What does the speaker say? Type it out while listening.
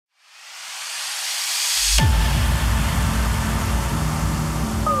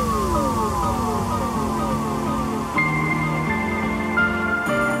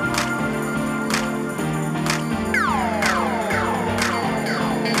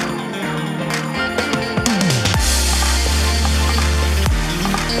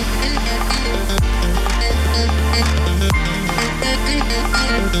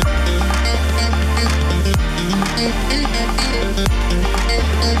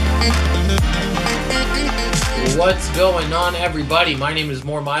What's going on, everybody? My name is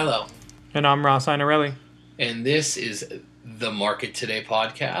More Milo. And I'm Ross Inarelli. And this is the Market Today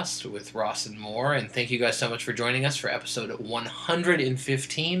podcast with Ross and Moore. And thank you guys so much for joining us for episode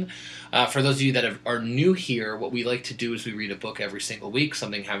 115. For those of you that are new here, what we like to do is we read a book every single week,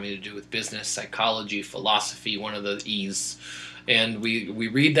 something having to do with business, psychology, philosophy, one of the E's. And we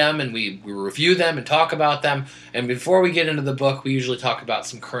read them and we review them and talk about them. And before we get into the book, we usually talk about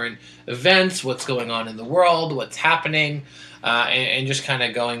some current events, what's going on in the world, what's happening, and just kind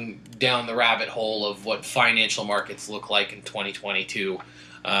of going down the rabbit hole of what financial markets look like in 2022,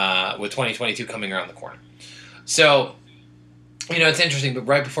 with 2022 coming around the corner. So, it's interesting, but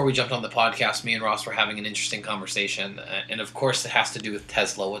right before we jumped on the podcast, me and Ross were having an interesting conversation. And of course, it has to do with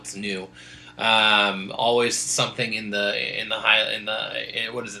Tesla, what's new. Always something in the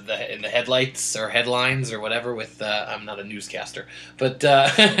headlights or headlines or whatever with, I'm not a newscaster, but,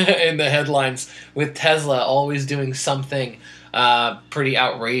 in the headlines with Tesla always doing something, pretty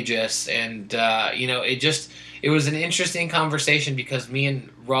outrageous. And, it was an interesting conversation because me and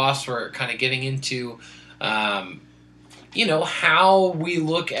Ross were kind of getting into, how we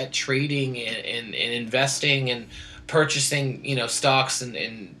look at trading and investing and purchasing, stocks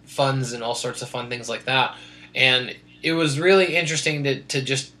and funds and all sorts of fun things like that. And it was really interesting to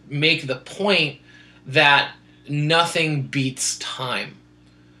just make the point that nothing beats time,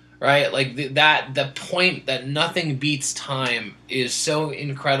 right? Like the point that nothing beats time is so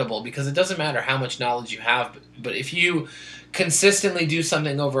incredible because it doesn't matter how much knowledge you have, but if you consistently do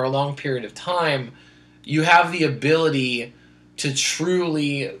something over a long period of time, you have the ability to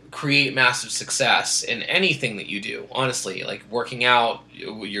truly create massive success in anything that you do, honestly, like working out,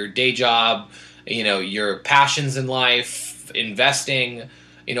 your day job, your passions in life, investing,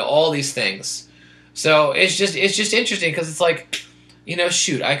 all these things. So it's just interesting because it's like,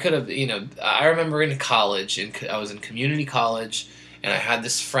 I could have, I remember in college, and I was in community college, and I had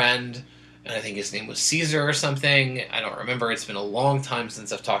this friend, and I think his name was Caesar or something. I don't remember. It's been a long time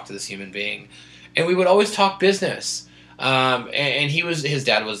since I've talked to this human being. And we would always talk business. And his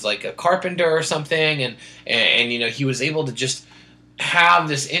dad was like a carpenter or something, and he was able to just have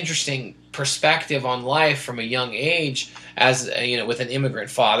this interesting perspective on life from a young age as, with an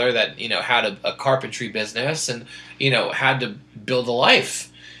immigrant father that, had a carpentry business and, had to build a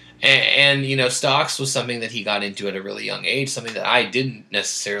life. And stocks was something that he got into at a really young age, something that I didn't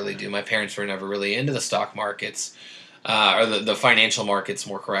necessarily do. My parents were never really into the stock markets, or the financial markets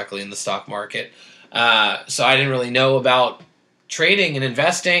more correctly in the stock market. So I didn't really know about trading and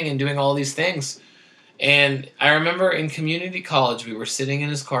investing and doing all these things. And I remember in community college, we were sitting in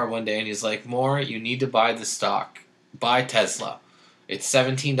his car one day and he's like, Moore, you need to buy this stock. Buy Tesla. It's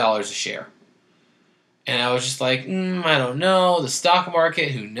 $17 a share. And I was just like, I don't know. The stock market,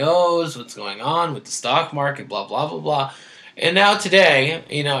 who knows what's going on with the stock market, blah, blah, blah, blah. And now today,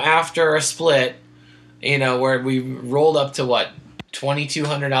 after a split, where we rolled up to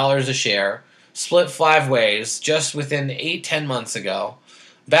 $2,200 a share, split 5 ways just within 8-10 months ago,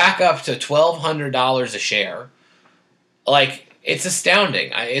 back up to $1,200 a share. Like, it's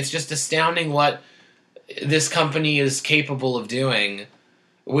astounding. It's just astounding what this company is capable of doing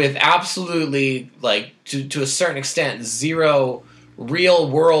with absolutely, to a certain extent, zero real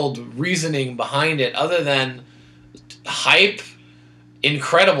world reasoning behind it other than hype,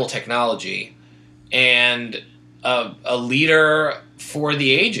 incredible technology, and a leader for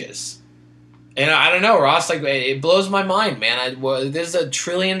the ages. And I don't know, Ross, it blows my mind, man. This is a $1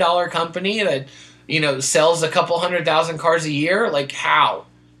 trillion company that, sells a couple 100,000 cars a year. Like, how?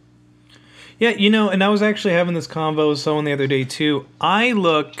 Yeah, and I was actually having this convo with someone the other day, too. I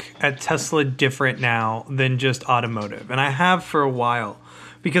look at Tesla different now than just automotive, and I have for a while.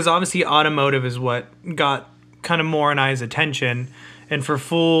 Because obviously automotive is what got kind of Moore and I's attention. And for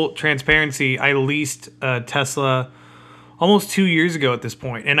full transparency, I leased a Tesla almost 2 years ago at this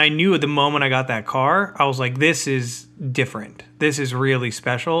point. And I knew at the moment I got that car, I was like, this is different. This is really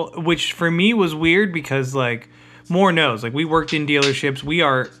special, which for me was weird because Moore knows, we worked in dealerships. We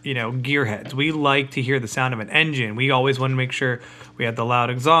are, gearheads. We like to hear the sound of an engine. We always want to make sure we had the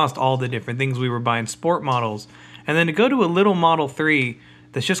loud exhaust, all the different things. We were buying sport models. And then to go to a little Model 3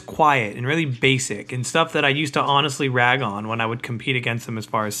 that's just quiet and really basic and stuff that I used to honestly rag on when I would compete against them as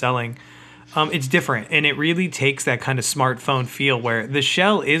far as selling. It's different, and it really takes that kind of smartphone feel where the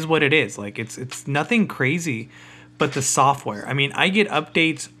shell is what it is. It's nothing crazy, but the software. I mean, I get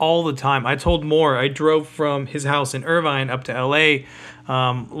updates all the time. I told Moore I drove from his house in Irvine up to LA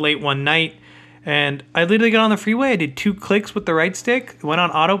late one night, and I literally got on the freeway. I did 2 clicks with the right stick, went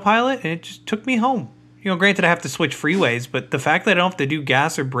on autopilot, and it just took me home. Granted I have to switch freeways, but the fact that I don't have to do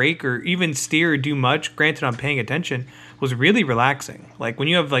gas or brake or even steer or do much, granted I'm paying attention, was really relaxing. Like when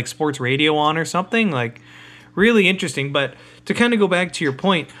you have like sports radio on or something, like really interesting. But to kind of go back to your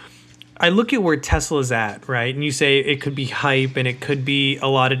point, I look at where Tesla's at, right? And you say it could be hype and it could be a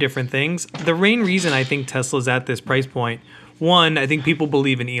lot of different things. The main reason I think Tesla's at this price point, one, I think people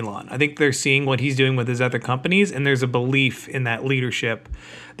believe in Elon. I think they're seeing what he's doing with his other companies, and there's a belief in that leadership.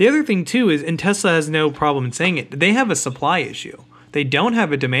 The other thing, too, is, and Tesla has no problem in saying it, they have a supply issue. They don't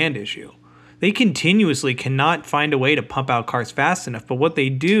have a demand issue. They continuously cannot find a way to pump out cars fast enough. But what they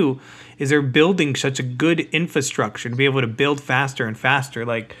do is they're building such a good infrastructure to be able to build faster and faster.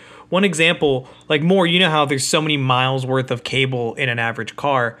 Like, one example, like more, you know how there's so many miles worth of cable in an average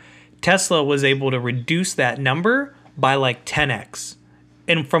car. Tesla was able to reduce that number by like 10x.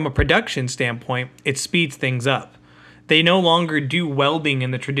 And from a production standpoint, it speeds things up. They no longer do welding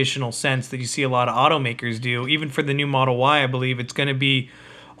in the traditional sense that you see a lot of automakers do. Even for the new Model Y, I believe it's going to be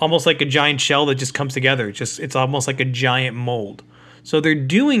almost like a giant shell that just comes together. It's almost like a giant mold. So they're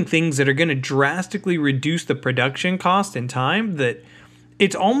doing things that are going to drastically reduce the production cost and time that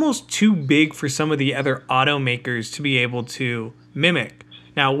it's almost too big for some of the other automakers to be able to mimic.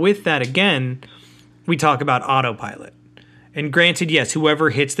 Now, with that, again, we talk about autopilot. And granted, yes, whoever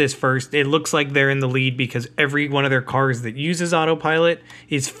hits this first, it looks like they're in the lead because every one of their cars that uses autopilot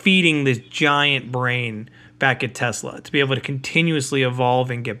is feeding this giant brain back at Tesla to be able to continuously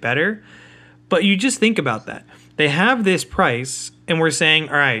evolve and get better. But you just think about that. They have this price, and we're saying,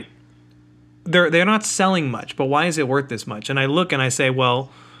 all right, they're not selling much, but why is it worth this much? And I look and I say,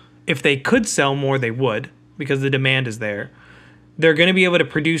 well, if they could sell more, they would, because the demand is there. They're going to be able to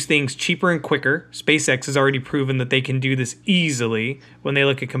produce things cheaper and quicker. SpaceX has already proven that they can do this easily when they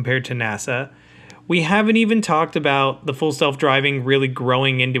look at compared to NASA. We haven't even talked about the full self-driving really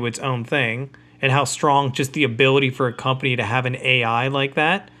growing into its own thing and how strong just the ability for a company to have an AI like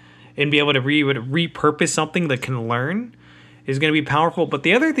that and be able to repurpose something that can learn is going to be powerful. But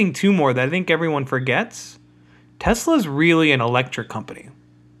the other thing, too, more that I think everyone forgets, Tesla's really an electric company.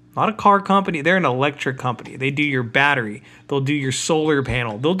 Not a car company. They're an electric company. They do your battery. They'll do your solar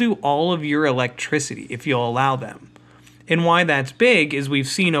panel. They'll do all of your electricity if you'll allow them. And why that's big is we've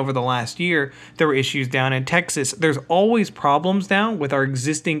seen over the last year, there were issues down in Texas. There's always problems now with our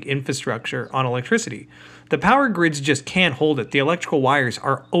existing infrastructure on electricity. The power grids just can't hold it. The electrical wires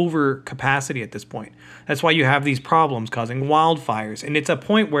are over capacity at this point. That's why you have these problems causing wildfires. And it's a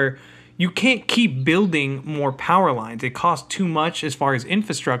point where you can't keep building more power lines. It costs too much as far as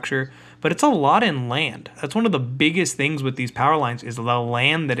infrastructure, but it's a lot in land. That's one of the biggest things with these power lines is the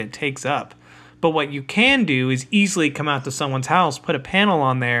land that it takes up. But what you can do is easily come out to someone's house, put a panel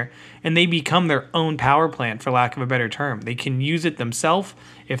on there, and they become their own power plant, for lack of a better term. They can use it themselves.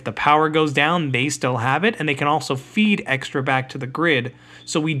 If the power goes down, they still have it, and they can also feed extra back to the grid.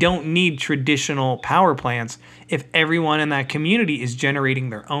 So we don't need traditional power plants if everyone in that community is generating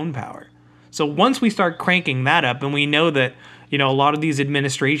their own power. So once we start cranking that up, and we know that, a lot of these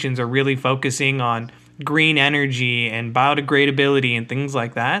administrations are really focusing on green energy and biodegradability and things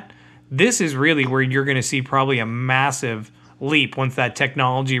like that, this is really where you're going to see probably a massive leap once that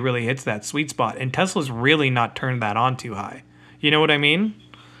technology really hits that sweet spot. And Tesla's really not turned that on too high. You know what I mean?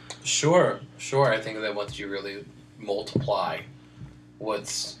 Sure. I think that once you really multiply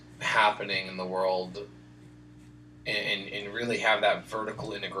what's happening in the world and really have that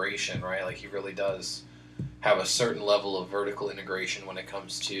vertical integration, right? Like he really does have a certain level of vertical integration when it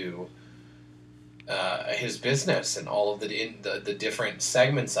comes to his business and all of the different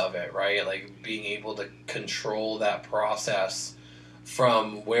segments of it, right? Like being able to control that process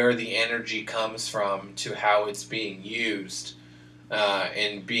from where the energy comes from to how it's being used,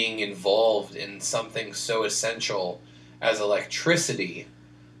 and being involved in something so essential as electricity,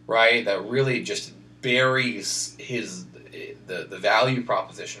 right? That really just buries the value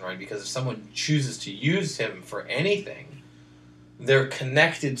proposition, right? Because if someone chooses to use him for anything, they're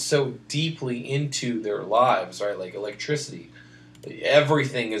connected so deeply into their lives, right? Like electricity,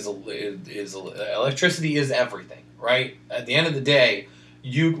 everything is electricity is everything, right? At the end of the day,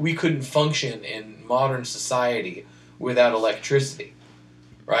 we couldn't function in modern society without electricity,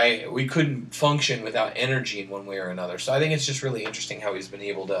 right? We couldn't function without energy in one way or another. So I think it's just really interesting how he's been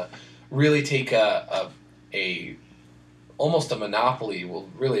able to really take a almost a monopoly. Well,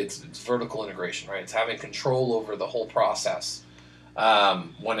 really, it's vertical integration, right? It's having control over the whole process.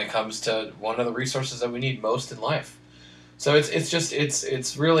 When it comes to one of the resources that we need most in life. So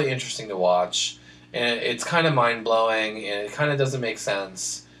it's really interesting to watch, and it's kind of mind-blowing, and it kind of doesn't make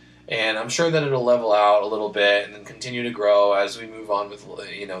sense, and I'm sure that it'll level out a little bit and then continue to grow as we move on with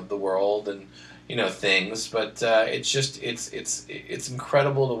the world, and things. But it's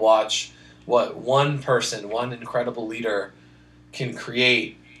incredible to watch what one person, one incredible leader, can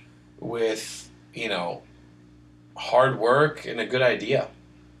create with hard work and a good idea.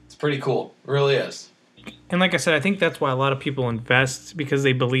 It's pretty cool. It really is. And like I said, I think that's why a lot of people invest, because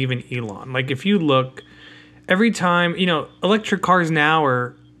they believe in Elon. Like if you look, every time, electric cars now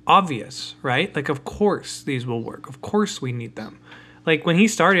are obvious, right? Like of course these will work. Of course we need them. Like when he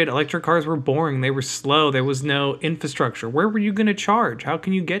started, electric cars were boring. They were slow. There was no infrastructure. Where were you going to charge? How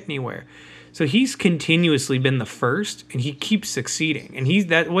can you get anywhere? So he's continuously been the first, and he keeps succeeding.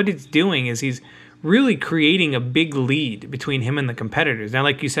 And what it's doing is he's really creating a big lead between him and the competitors. Now,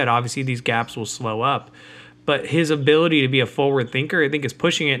 like you said, obviously these gaps will slow up, but his ability to be a forward thinker, I think, is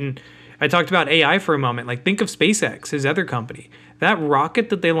pushing it. And I talked about AI for a moment. Like think of SpaceX, his other company. That rocket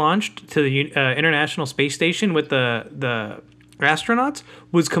that they launched to the International Space Station with the astronauts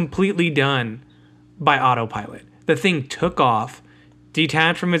was completely done by autopilot. The thing took off,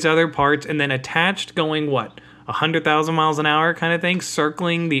 detached from its other parts, and then attached going, 100,000 miles an hour kind of thing,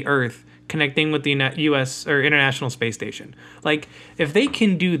 circling the Earth, connecting with the U.S. or International Space Station. Like, if they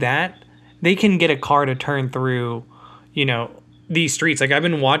can do that, they can get a car to turn through, these streets. Like, I've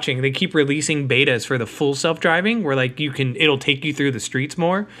been watching, they keep releasing betas for the full self-driving, where, like, it'll take you through the streets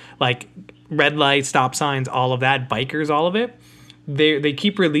more. Like, red lights, stop signs, all of that, bikers, all of it. They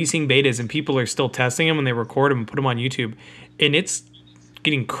keep releasing betas, and people are still testing them, and they record them and put them on YouTube. And it's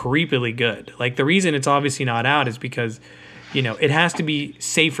getting creepily good. Like, the reason it's obviously not out is because, it has to be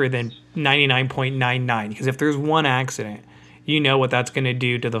safer than 99.99. Because if there's one accident, what that's going to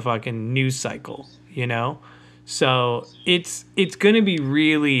do to the fucking news cycle, So it's going to be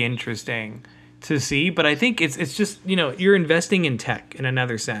really interesting to see. But I think it's just, you're investing in tech in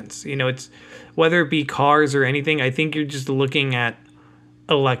another sense. It's whether it be cars or anything, I think you're just looking at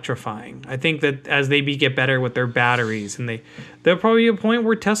electrifying. I think that as they get better with their batteries, and there'll probably be a point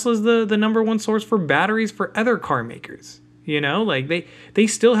where Tesla's the number one source for batteries for other car makers. Like they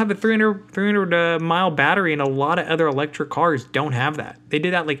still have a 300 mile battery, and a lot of other electric cars don't have that. They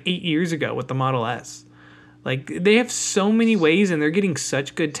did that like 8 years ago with the Model S. Like they have so many ways, and they're getting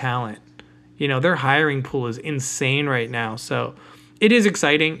such good talent. Their hiring pool is insane right now. So it is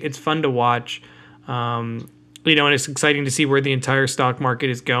exciting. It's fun to watch. And it's exciting to see where the entire stock market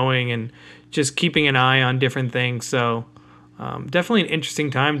is going, and just keeping an eye on different things. So definitely an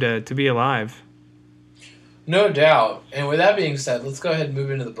interesting time to be alive. No doubt. And with that being said, let's go ahead and move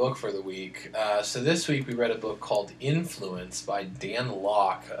into the book for the week. So this week we read a book called Influence by Dan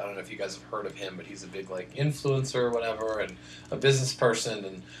Lok. I don't know if you guys have heard of him, but he's a big influencer or whatever, and a business person.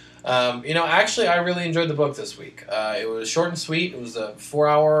 And actually I really enjoyed the book this week. It was short and sweet. It was a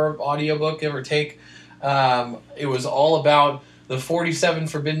 4-hour audiobook, give or take. It was all about the 47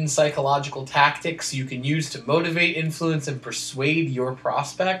 forbidden psychological tactics you can use to motivate, influence, and persuade your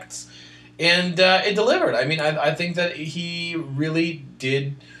prospects. And it delivered. I mean, I think that he really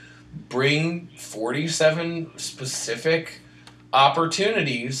did bring 47 specific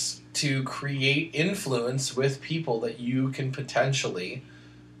opportunities to create influence with people that you can potentially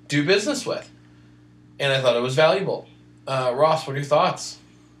do business with. And I thought it was valuable. Ross, what are your thoughts?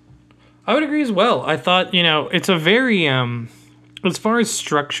 I would agree as well. I thought, it's a very, as far as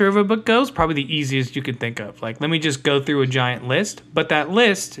structure of a book goes, probably the easiest you could think of. Like, let me just go through a giant list. But that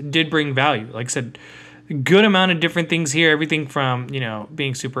list did bring value. Like I said, good amount of different things here. Everything from,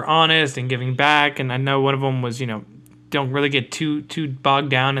 being super honest and giving back. And I know one of them was, don't really get too bogged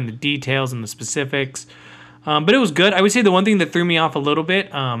down in the details and the specifics. But it was good. I would say the one thing that threw me off a little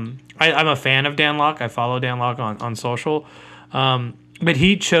bit, I'm a fan of Dan Lok. I follow Dan Lok on social. But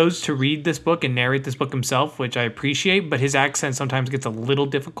he chose to read this book and narrate this book himself, which I appreciate. But his accent sometimes gets a little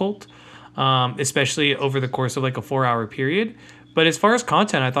difficult, especially over the course of like a 4-hour period. But as far as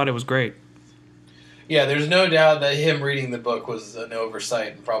content, I thought it was great. Yeah, there's no doubt that him reading the book was an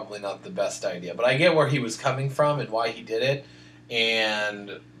oversight and probably not the best idea. But I get where he was coming from and why he did it.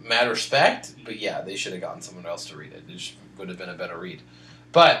 And mad respect. But yeah, they should have gotten someone else to read it. It just would have been a better read.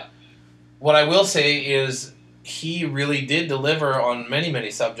 But what I will say is, he really did deliver on many,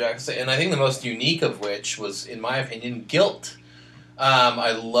 many subjects, and I think the most unique of which was, in my opinion, guilt.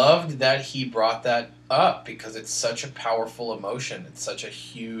 I loved that he brought that up because it's such a powerful emotion. It's such a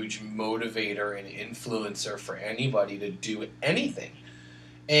huge motivator and influencer for anybody to do anything.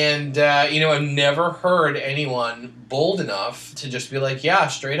 And, I've never heard anyone bold enough to just be like, yeah,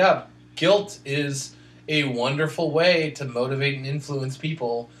 straight up, guilt is a wonderful way to motivate and influence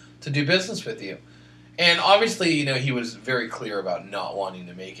people to do business with you. And obviously, he was very clear about not wanting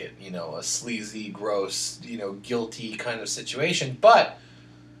to make it, a sleazy, gross, guilty kind of situation. But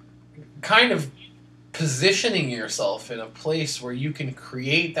kind of positioning yourself in a place where you can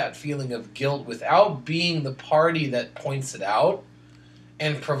create that feeling of guilt without being the party that points it out,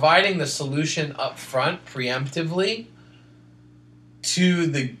 and providing the solution up front preemptively to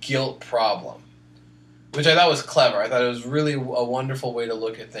the guilt problem, which I thought was clever. I thought it was really a wonderful way to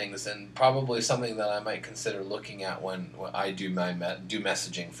look at things, and probably something that I might consider looking at when I do do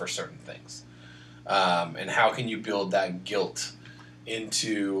messaging for certain things. And how can you build that guilt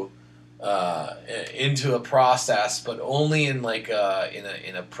into a process, but only in like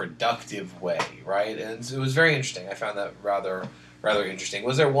in a productive way, right? And it was very interesting. I found that rather interesting.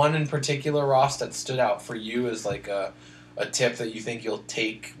 Was there one in particular, Ross, that stood out for you as like a tip that you think you'll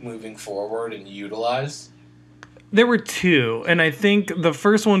take moving forward and utilize? There were two, and I think the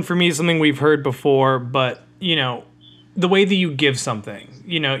first one for me is something we've heard before, but the way that you give something.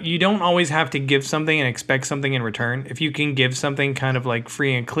 You don't always have to give something and expect something in return. If you can give something kind of like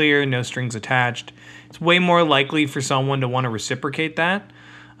free and clear, no strings attached, it's way more likely for someone to want to reciprocate that.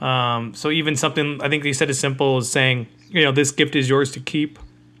 So even something, I think they said as simple as saying, this gift is yours to keep.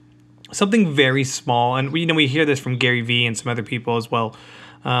 Something very small, and we hear this from Gary Vee and some other people as well.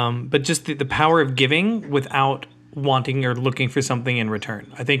 But just the power of giving without wanting or looking for something in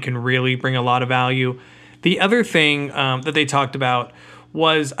return, I think can really bring a lot of value. The other thing that they talked about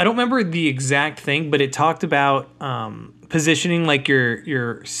was, I don't remember the exact thing, but it talked about positioning like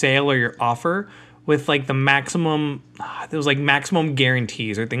your sale or your offer with like the maximum, there was like maximum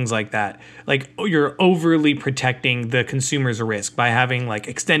guarantees or things like that. Like you're overly protecting the consumer's risk by having like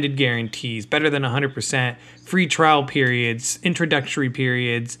extended guarantees, better than 100%, free trial periods, introductory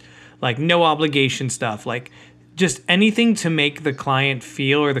periods, like no obligation stuff, like just anything to make the client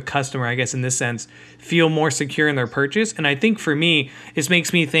feel, or the customer, I guess in this sense, feel more secure in their purchase. And I think for me, this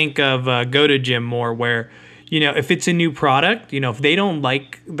makes me think of GoToGym more, where, if it's a new product, if they don't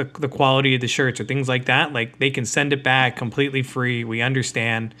like the quality of the shirts or things like that, like they can send it back completely free. We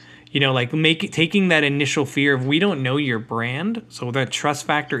understand, like taking that initial fear of, we don't know your brand, so that trust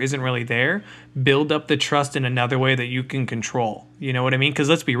factor isn't really there. Build up the trust in another way that you can control. You know what I mean? Because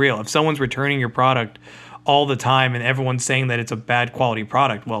let's be real, if someone's returning your product all the time and everyone's saying that it's a bad quality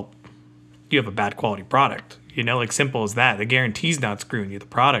product, well, you have a bad quality product, like simple as that. The guarantee's not screwing you, the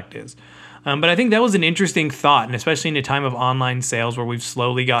product is. But I think that was an interesting thought, and especially in a time of online sales where we've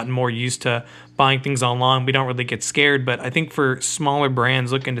slowly gotten more used to buying things online, we don't really get scared. But I think for smaller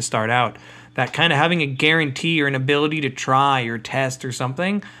brands looking to start out, that kind of having a guarantee or an ability to try or test or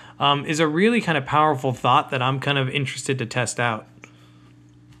something is a really kind of powerful thought that I'm kind of interested to test out.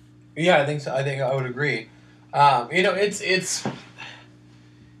 Yeah, I think so. I think I would agree.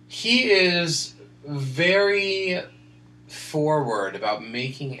 He is very forward about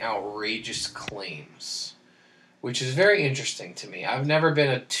making outrageous claims, which is very interesting to me. I've never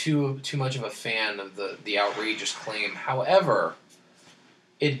been too much of a fan of the outrageous claim. However,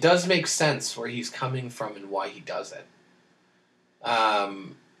 it does make sense where he's coming from and why he does it.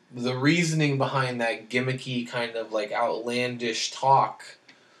 The reasoning behind that gimmicky kind of like outlandish talk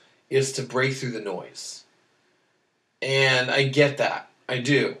is to break through the noise. And I get that. I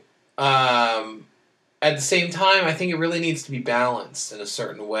do. At the same time, I think it really needs to be balanced in a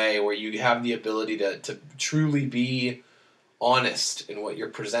certain way where you have the ability to truly be honest in what you're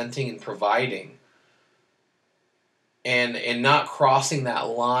presenting and providing, and not crossing that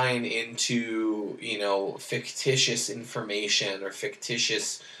line into, fictitious information or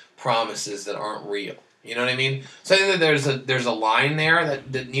fictitious promises that aren't real. You know what I mean? So I think that there's a line there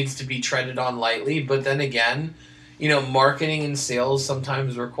that needs to be treaded on lightly, but then again, marketing and sales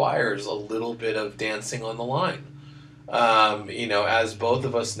sometimes requires a little bit of dancing on the line. As both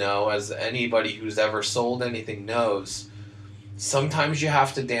of us know, as anybody who's ever sold anything knows, sometimes you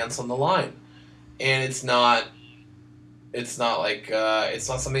have to dance on the line. And it's not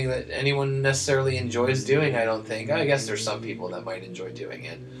something that anyone necessarily enjoys doing, I don't think. I guess there's some people that might enjoy doing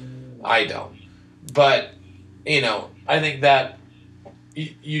it. I don't. But, I think that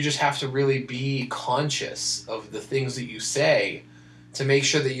you just have to really be conscious of the things that you say to make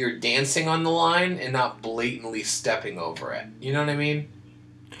sure that you're dancing on the line and not blatantly stepping over it. You know what I mean?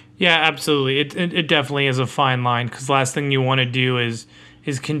 Yeah, absolutely. It definitely is a fine line, because the last thing you want to do is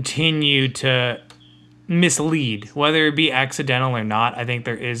continue to mislead, whether it be accidental or not. I think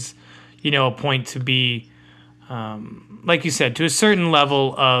there is, a point to be, like you said, to a certain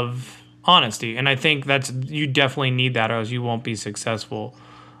level of honesty, and I think you definitely need that, or else you won't be successful.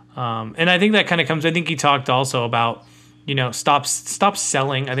 And I think that kind of comes. I think he talked also about, stop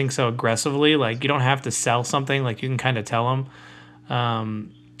selling, I think, so aggressively. Like, you don't have to sell something. Like, you can kind of tell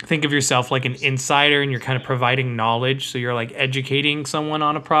them. Think of yourself like an insider, and you're kind of providing knowledge. So you're like educating someone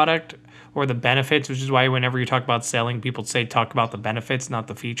on a product or the benefits, which is why whenever you talk about selling, people say talk about the benefits, not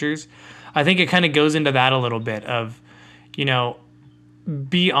the features. I think it kind of goes into that a little bit of, you know,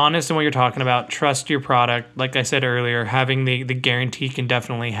 be honest in what you're talking about. Trust your product. Like I said earlier, having the guarantee can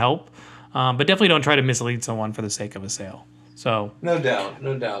definitely help, but definitely don't try to mislead someone for the sake of a sale. So no doubt,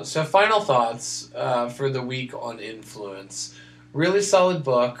 no doubt. So final thoughts for the week on influence. Really solid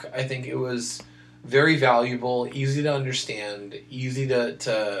book. I think it was very valuable, easy to understand, easy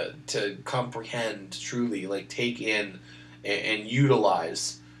to comprehend truly, like take in and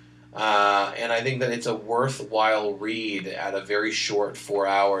utilize. And I think that it's a worthwhile read at a very short 4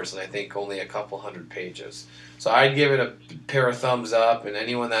 hours, and I think only a couple hundred pages. So I'd give it a pair of thumbs up, and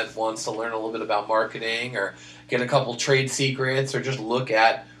anyone that wants to learn a little bit about marketing or get a couple trade secrets or just look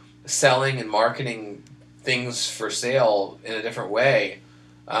at selling and marketing things for sale in a different way,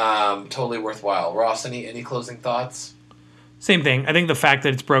 totally worthwhile. Ross, any closing thoughts? same thing. I think the fact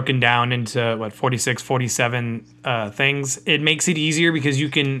that it's broken down into 46, 47 things, it makes it easier because you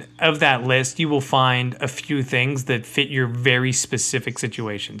can, of that list, you will find a few things that fit your very specific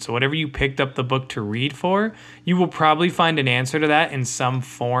situation. So whatever you picked up the book to read for, you will probably find an answer to that in some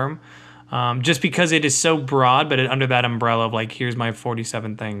form. Just because it is so broad, but under that umbrella of like, here's my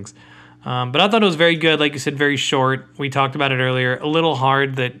 47 things. But I thought it was very good. Like you said, very short. We talked about it earlier. A little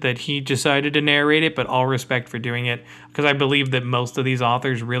hard that he decided to narrate it, but all respect for doing it because I believe that most of these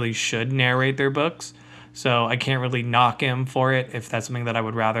authors really should narrate their books. So I can't really knock him for it if that's something that I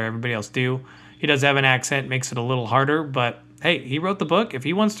would rather everybody else do. He does have an accent, makes it a little harder, but hey, he wrote the book. If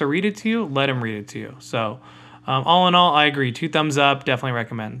he wants to read it to you, let him read it to you. So all in all, I agree. 2 thumbs up. Definitely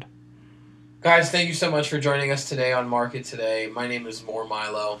recommend. Guys, thank you so much for joining us today on Market Today. My name is More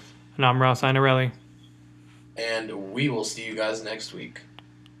Milo. And I'm Ross Inarelli. And we will see you guys next week.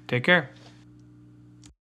 Take care.